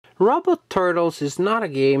Robot Turtles is not a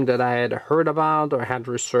game that I had heard about or had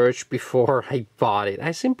researched before I bought it.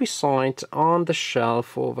 I simply saw it on the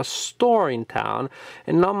shelf of a store in town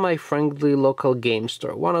and not my friendly local game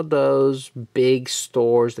store. One of those big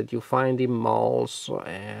stores that you find in malls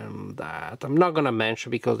and that I'm not going to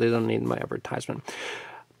mention because they don't need my advertisement.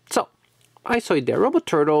 So, I saw it there. Robot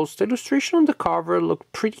Turtles, the illustration on the cover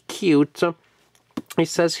looked pretty cute. It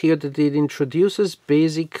says here that it introduces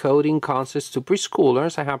basic coding concepts to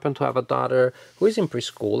preschoolers. I happen to have a daughter who is in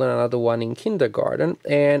preschool and another one in kindergarten,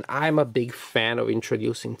 and I'm a big fan of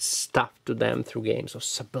introducing stuff to them through games, of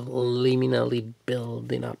subliminally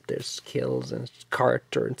building up their skills and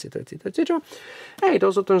character, etc., etc., etc. Hey, it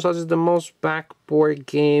also turns out it's the most backed board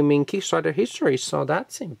game in Kickstarter history, so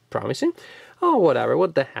that seems promising. Oh, whatever,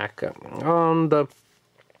 what the heck.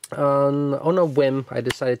 On a whim, I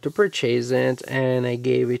decided to purchase it, and I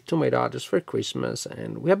gave it to my daughters for Christmas,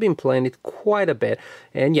 and we have been playing it quite a bit,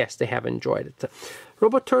 and yes, they have enjoyed it.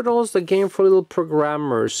 Robot Turtles, the game for little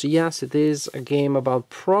programmers. Yes, it is a game about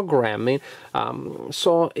programming.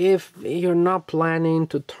 So if you're not planning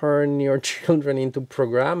to turn your children into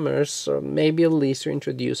programmers, maybe at least you're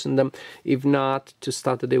introducing them, if not to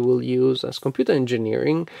stuff that they will use as computer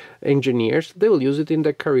engineers, they will use it in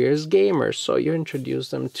their career as gamers. So you introduce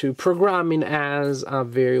them to programming as a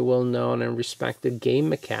very well-known and respected game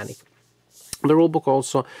mechanic. The rulebook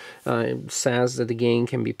also says that the game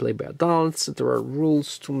can be played by adults. There are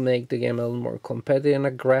rules to make the game a little more competitive and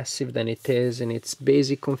aggressive than it is in its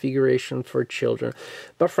basic configuration for children.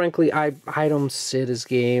 But frankly, I don't see this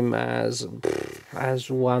game as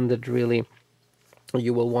one that really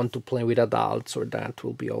you will want to play with adults, or that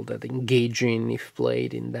will be all that engaging if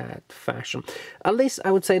played in that fashion. At least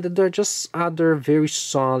I would say that there are just other very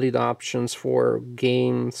solid options for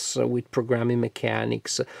games with programming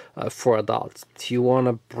mechanics for adults. If you want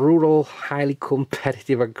a brutal, highly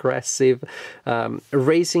competitive, aggressive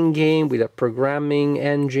racing game with a programming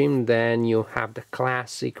engine, then you have the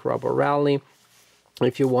classic Robo Rally.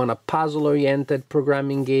 If you want a puzzle-oriented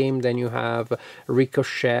programming game, then you have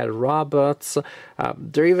Ricochet Robots.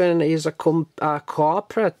 There even is a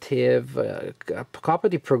cooperative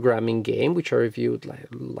programming game, which I reviewed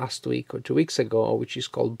last week or 2 weeks ago, which is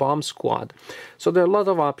called Bomb Squad. So there are a lot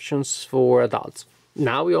of options for adults.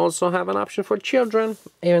 Now we also have an option for children,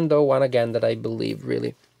 even though one, again, that I believe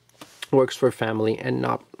really works for family and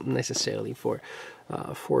not necessarily for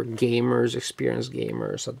gamers, experienced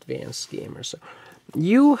gamers, advanced gamers. So,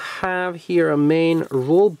 you have here a main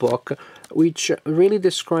rule book which really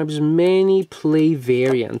describes many play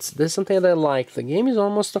variants. That's something that I like. The game is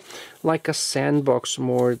almost like a sandbox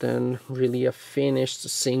more than really a finished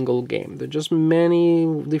single game. There are just many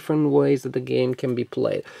different ways that the game can be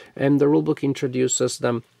played, and the rulebook introduces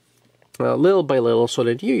them little by little so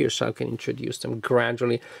that you yourself can introduce them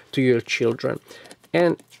gradually to your children.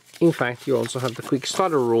 And in fact, you also have the quick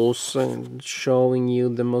starter rules showing you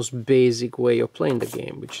the most basic way of playing the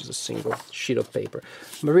game, which is a single sheet of paper.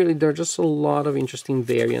 But really, there are just a lot of interesting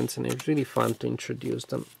variants, and it's really fun to introduce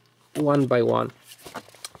them one by one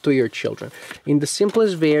to your children. In the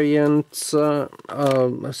simplest variants,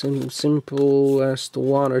 simplest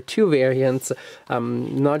 1 or 2 variants,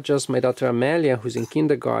 not just my daughter Amelia, who's in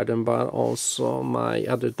kindergarten, but also my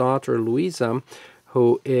other daughter Luisa,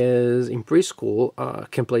 who is in preschool,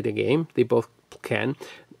 can play the game. They both can.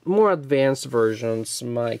 More advanced versions,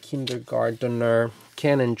 my kindergartner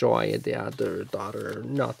can enjoy it, the other daughter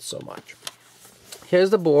not so much. Here's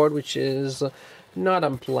the board, which is not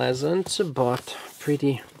unpleasant, but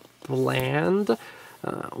pretty bland,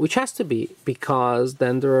 which has to be, because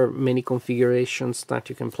then there are many configurations that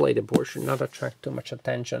you can play. The board should not attract too much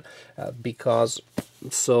attention, because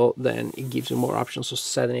so then it gives you more options of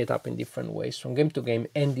setting it up in different ways from game to game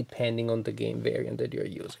and depending on the game variant that you're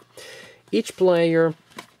using. Each player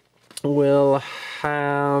will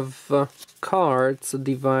have cards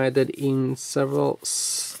divided in several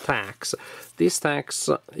stacks. These stacks,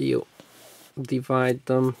 you divide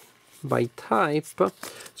them by type,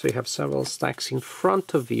 so you have several stacks in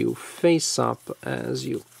front of you, face up as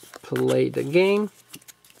you play the game.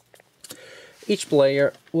 Each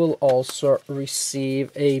player will also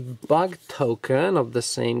receive a bug token of the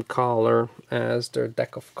same color as their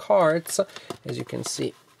deck of cards. As you can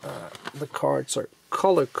see, the cards are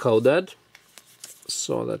color-coded,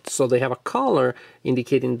 so they have a color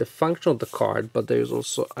indicating the function of the card, but there's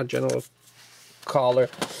also a general color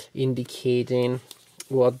indicating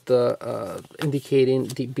indicating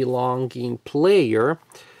the belonging player.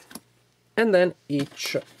 And then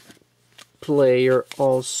each player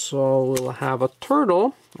also will have a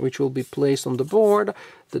turtle, which will be placed on the board.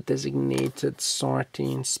 the designated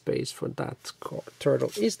starting space for that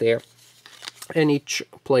turtle is there. And each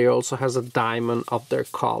player also has a diamond of their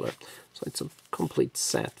color. So it's a complete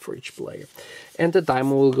set for each player. And the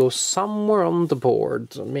diamond will go somewhere on the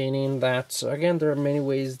board, meaning that, again, there are many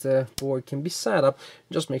ways the board can be set up.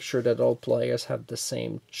 Just make sure that all players have the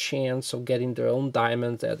same chance of getting their own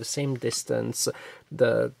diamonds at the same distance.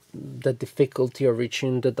 The difficulty of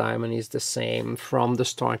reaching the diamond is the same from the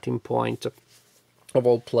starting point of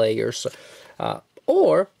all players.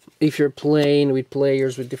 Or if you're playing with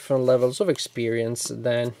players with different levels of experience,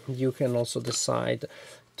 then you can also decide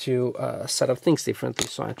to set up things differently.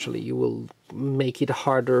 So actually you will make it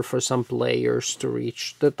harder for some players to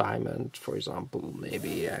reach the diamond. For example,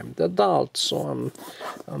 maybe I'm the adult, so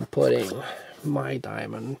I'm putting my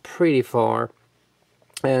diamond pretty far,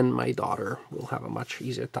 and my daughter will have a much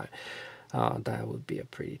easier time. That would be a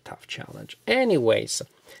pretty tough challenge. Anyways,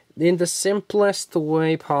 in the simplest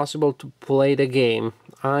way possible to play the game,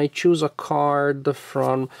 I choose a card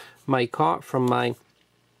from my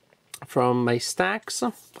stacks.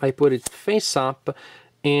 I put it face up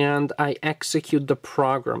and I execute the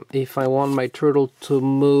program. If I want my turtle to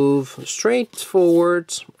move straight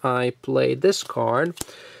forward, I play this card.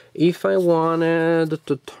 If I wanted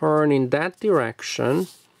to turn in that direction,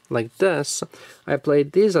 like this, I play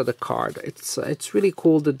this other card. It's really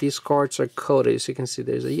cool that these cards are coded. As you can see,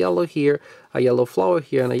 there's a yellow here, a yellow flower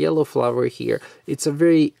here, and a yellow flower here. It's a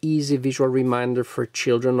very easy visual reminder for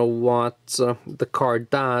children of what the card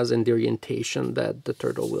does and the orientation that the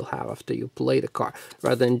turtle will have after you play the card,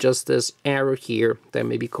 rather than just this arrow here that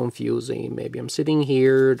may be confusing. Maybe I'm sitting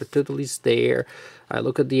here, the turtle is there, I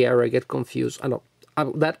look at the arrow, I get confused. I know.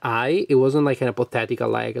 It wasn't like an hypothetical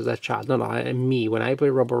like as a child. No, me, when I play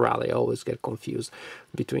Robo Rally, I always get confused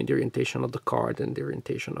between the orientation of the card and the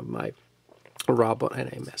orientation of my robot, and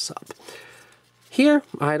I mess up. Here,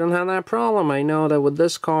 I don't have that problem. I know that with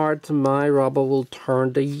this card, my robot will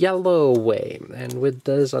turn the yellow way, and with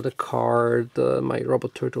this other card, my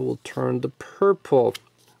robot turtle will turn the purple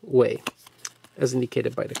way, as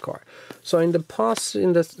indicated by the card. So in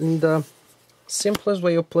the simplest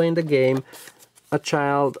way of playing the game, a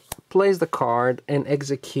child plays the card and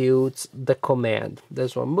executes the command.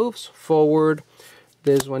 This one moves forward,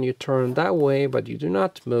 this one you turn that way, but you do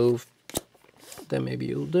not move. Then maybe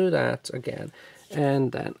you'll do that again.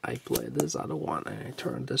 And then I play this other one and I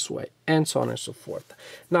turn this way, and so on and so forth.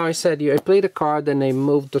 Now I said I play the card and I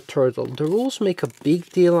move the turtle. The rules make a big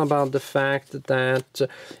deal about the fact that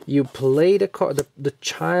you play the card, the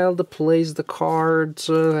child plays the cards,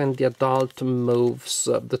 and the adult moves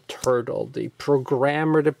the turtle. The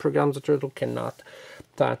programmer that programs the turtle cannot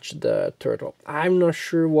touch the turtle. I'm not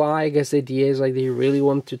sure why. I guess the idea is like they really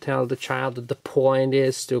want to tell the child that the point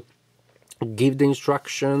is to give the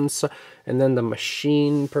instructions and then the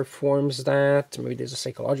machine performs that. Maybe there's a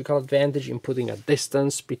psychological advantage in putting a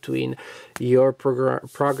distance between your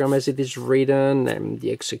program as it is written and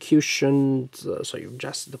the execution, so you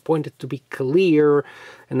just point it to be clear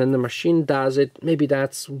and then the machine does it. Maybe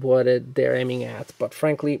that's what they're aiming at, but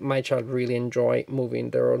frankly my child really enjoy moving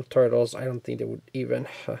their own turtles. I don't think they would even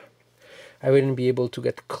I wouldn't be able to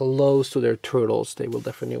get close to their turtles. They will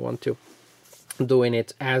definitely want to doing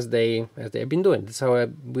it as they have been doing. That's how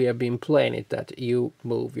we have been playing it, that you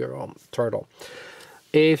move your own turtle.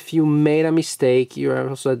 If you made a mistake, you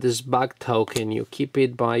also have this bug token. You keep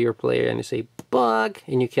it by your player and you say bug,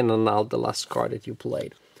 and you can annul the last card that you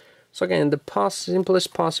played. So again, the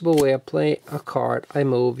simplest possible way, I play a card, I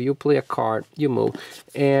move, you play a card, you move,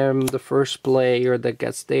 and the first player that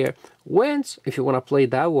gets there wins. If you want to play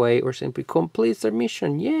that way, or simply completes their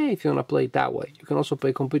mission, yeah, if you want to play that way. You can also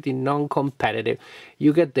play completely non-competitive.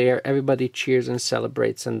 You get there, everybody cheers and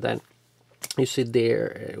celebrates, and then you sit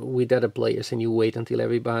there with other players and you wait until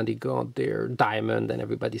everybody got their diamond and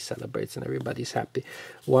everybody celebrates and everybody's happy.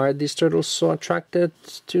 Why are these turtles so attracted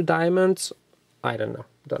to diamonds? I don't know.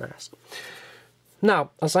 Don't ask.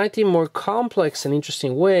 Now, a slightly more complex and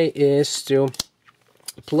interesting way is to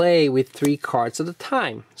play with 3 cards at a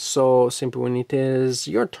time. So simply when it is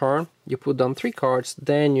your turn, you put down 3 cards,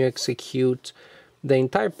 then you execute the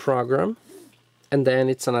entire program, and then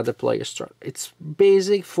it's another player's turn. It's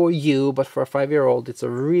basic for you, but for a 5-year-old, it's a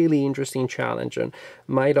really interesting challenge. And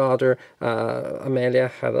my daughter, Amelia,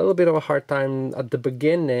 had a little bit of a hard time at the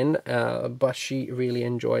beginning, but she really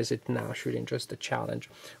enjoys it now. She really enjoys the challenge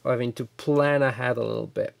of having to plan ahead a little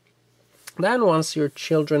bit. Then once your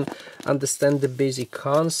children understand the basic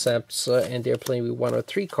concepts and they're playing with 1 or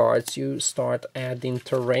 3 cards, you start adding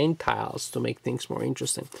terrain tiles to make things more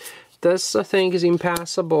interesting. This thing is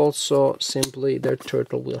impassable, so simply their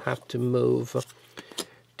turtle will have to move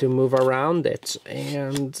to move around it.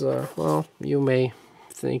 And, well, you may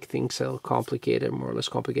think things are complicated, more or less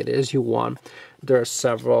complicated as you want. There are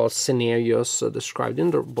several scenarios described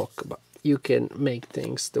in the book, but you can make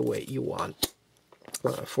things the way you want,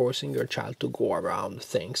 forcing your child to go around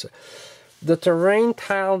things. The terrain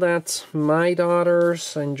tile that my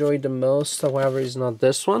daughters enjoy the most, however, is not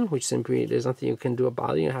this one, which simply there's nothing you can do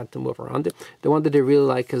about it. You have to move around it. The one that they really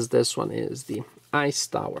like is this one, is the Ice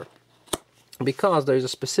Tower. Because there's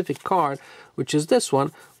a specific card, which is this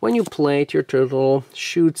one. When you play it, your turtle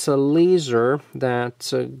shoots a laser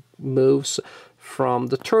that moves from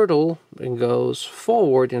the turtle and goes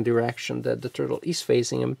forward in the direction that the turtle is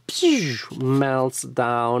facing, and melts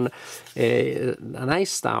down an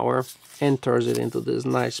ice tower and turns it into this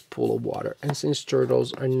nice pool of water. And since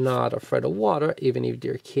turtles are not afraid of water, even if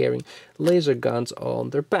they're carrying laser guns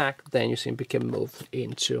on their back, then you simply can move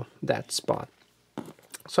into that spot.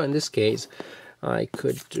 So in this case, I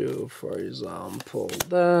could do, for example,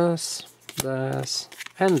 this,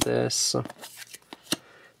 and this.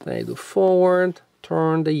 Then I do forward,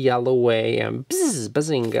 turn the yellow way, and bzz,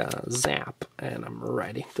 bazinga, zap, and I'm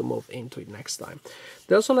ready to move into it next time.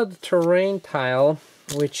 There's also the terrain tile,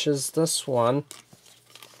 which is this one,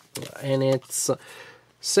 and it's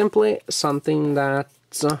simply something that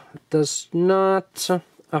does not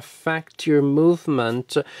affect your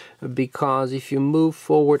movement, because if you move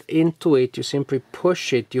forward into it, you simply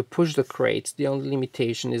push it, you push the crates. The only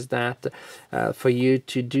limitation is that for you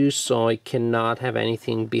to do so, it cannot have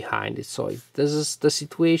anything behind it. So if this is the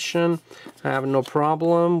situation, I have no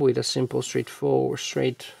problem with a simple straight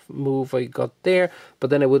move I got there,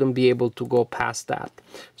 but then I wouldn't be able to go past that.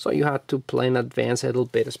 So you have to play in advance a little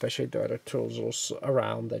bit, especially if there are other turtles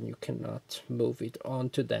around and you cannot move it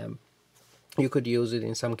onto them. You could use it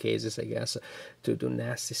in some cases, I guess, to do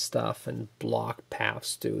nasty stuff and block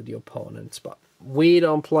paths to the opponents. But we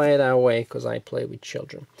don't play that way because I play with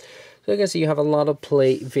children. So you can see you have a lot of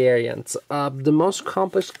play variants. The most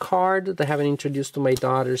complex card that I haven't introduced to my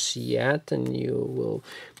daughters yet, and you will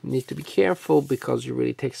need to be careful because you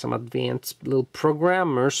really take some advanced little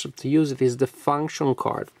programmers to use it, is the function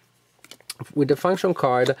card. With the function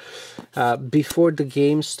card, before the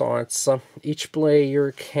game starts, each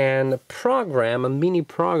player can program a mini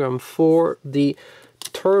program for the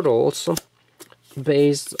turtles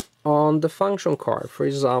based on the function card. For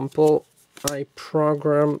example, I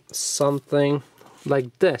program something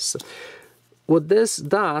like this. What this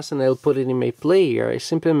does, and I'll put it in my player, it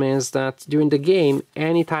simply means that during the game,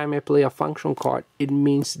 anytime I play a function card, it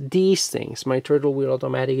means these things. My turtle will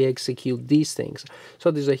automatically execute these things. So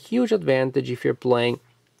there's a huge advantage if you're playing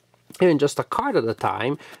even just a card at a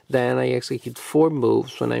time. Then I execute 4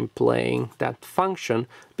 moves when I'm playing that function,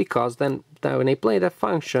 because then when I play that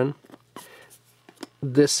function,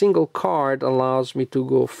 the single card allows me to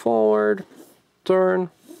go forward, turn,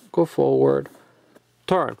 go forward,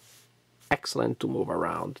 turn. Excellent to move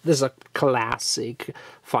around. This is a classic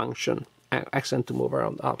function. Excellent to move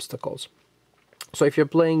around obstacles. So if you're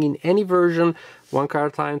playing in any version, 1 card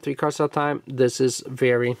at a time, 3 cards at a time, this is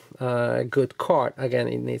very good card. Again,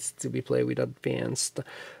 it needs to be played with advanced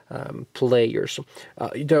players.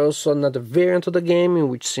 There's also another variant of the game in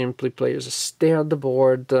which simply players stare at the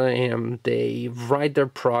board and they write their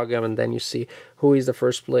program, and then you see who is the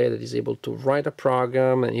first player that is able to write a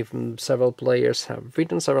program. And if several players have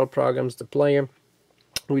written several programs, the player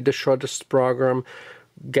with the shortest program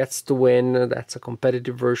gets to win. That's a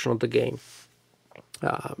competitive version of the game.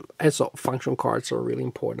 And so function cards are really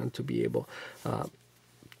important to be able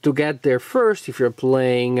to get there first if you're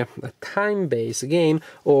playing a time-based game,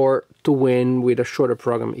 or to win with a shorter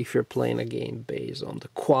program if you're playing a game based on the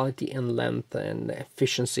quality and length and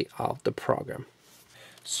efficiency of the program.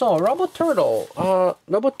 So, Robot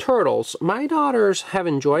Turtles, my daughters have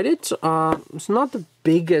enjoyed it. It's not the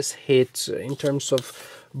biggest hit in terms of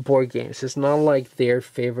board games. It's not like their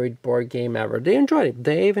favorite board game ever. They enjoyed it.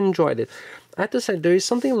 They've enjoyed it. I have to say, there is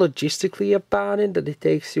something logistically about it that it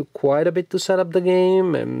takes you quite a bit to set up the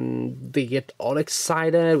game, and they get all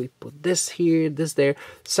excited. We put this here, this there.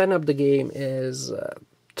 Setting up the game is half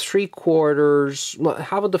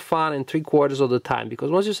of the fun and 3/4 of the time,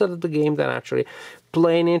 because once you set up the game, then actually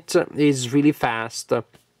playing it is really fast.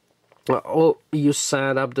 You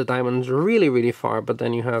set up the diamonds really far, but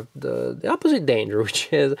then you have the opposite danger, which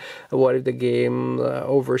is what if the game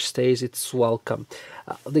overstays its welcome.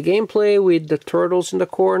 The gameplay with the turtles in the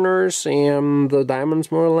corners and the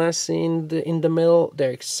diamonds more or less in the middle,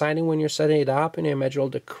 they're exciting when you're setting it up and you imagine all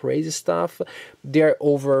the crazy stuff. They're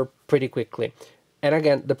over pretty quickly. And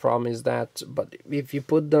again, the problem is that, but if you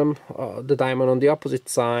put them, the diamond on the opposite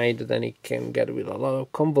side, then it can get with a lot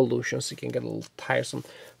of convolutions. It can get a little tiresome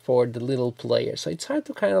for the little player. So it's hard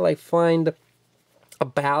to kind of like find a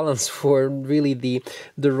balance for really the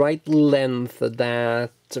right length that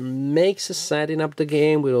makes setting up the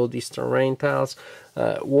game with all these terrain tiles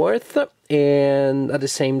worth, and at the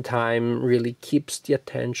same time really keeps the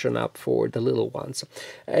attention up for the little ones.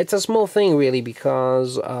 It's a small thing really,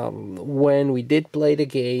 because when we did play the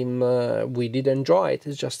game, we did enjoy it.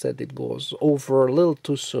 It's just that it was over a little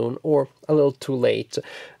too soon or a little too late.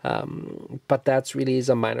 But that's really is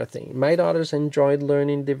a minor thing. My daughters enjoyed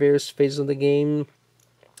learning the various phases of the game.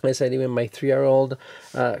 I said even my 3-year-old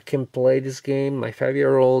can play this game. My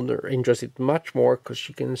 5-year-old enjoys it much more because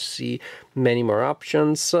she can see many more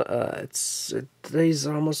options. It seems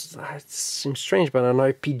strange, but an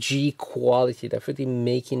RPG quality, definitely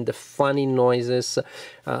making the funny noises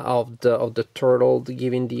of the turtle,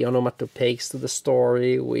 giving the onomatopoeics to the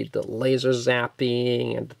story with the laser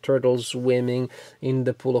zapping and the turtle swimming in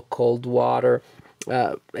the pool of cold water.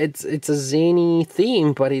 It's a zany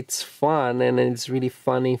theme, but it's fun, and it's really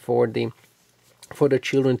funny for the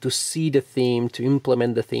children to see the theme, to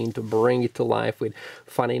implement the theme, to bring it to life with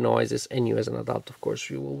funny noises. And you as an adult, of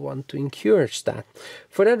course, you will want to encourage that.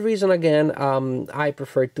 For that reason, again, I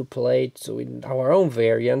prefer to play it in our own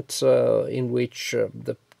variant, in which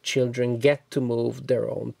the children get to move their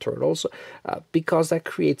own turtles, because that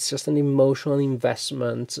creates just an emotional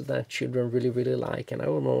investment that children really, really like, and I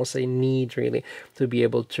would almost say need really to be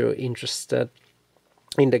able to interested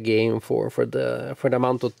in the game for the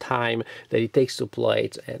amount of time that it takes to play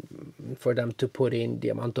it, and for them to put in the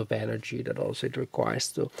amount of energy that also it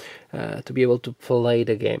requires to be able to play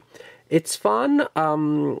the game. It's fun.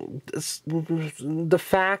 The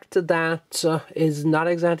fact that it's not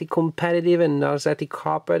exactly competitive and not exactly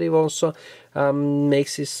cooperative also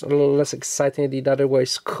makes it a little less exciting than it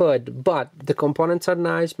otherwise could. But the components are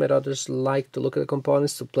nice. My daughters like to look at the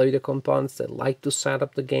components, to play the components. They like to set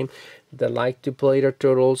up the game. They like to play their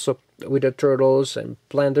turtles with the turtles and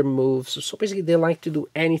plan their moves. So basically, they like to do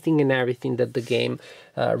anything and everything that the game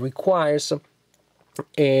requires.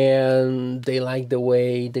 And they like the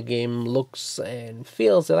way the game looks and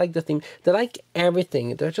feels. They like the theme. They like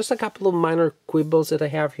everything. There are just a couple of minor quibbles that I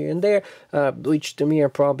have here and there, which to me are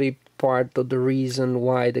probably part of the reason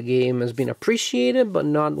why the game has been appreciated, but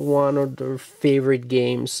not one of their favorite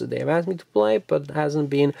games they have asked me to play, but hasn't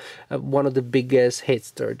been one of the biggest hits.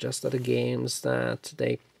 They're just the games that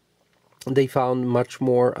they found much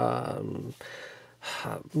more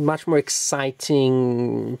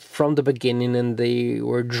exciting from the beginning, and they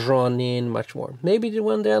were drawn in much more. Maybe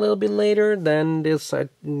when they're a little bit later, then we'll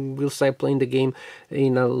start playing the game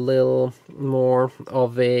in a little more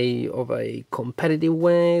of a competitive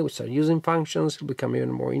way. We start using functions, become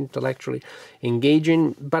even more intellectually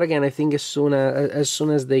engaging. But again, I think as soon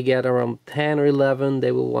as they get around 10 or 11,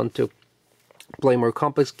 they will want to play more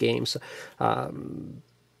complex games.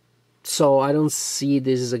 So I don't see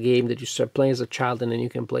this as a game that you start playing as a child and then you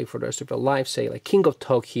can play for the rest of your life, say like King of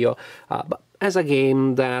Tokyo, but as a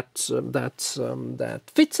game that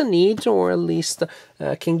fits a need, or at least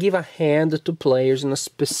can give a hand to players in a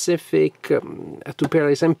specific, to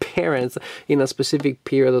parents and parents in a specific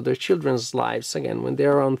period of their children's lives. Again, when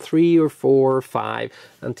they're around 3 or 4 or 5,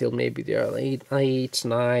 until maybe they're 8,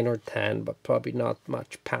 9 or 10, but probably not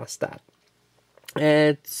much past that.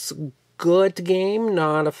 It's good game,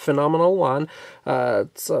 not a phenomenal one.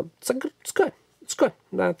 It's good.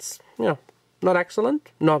 That's, not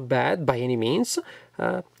excellent, not bad by any means.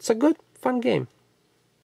 It's a good, fun game.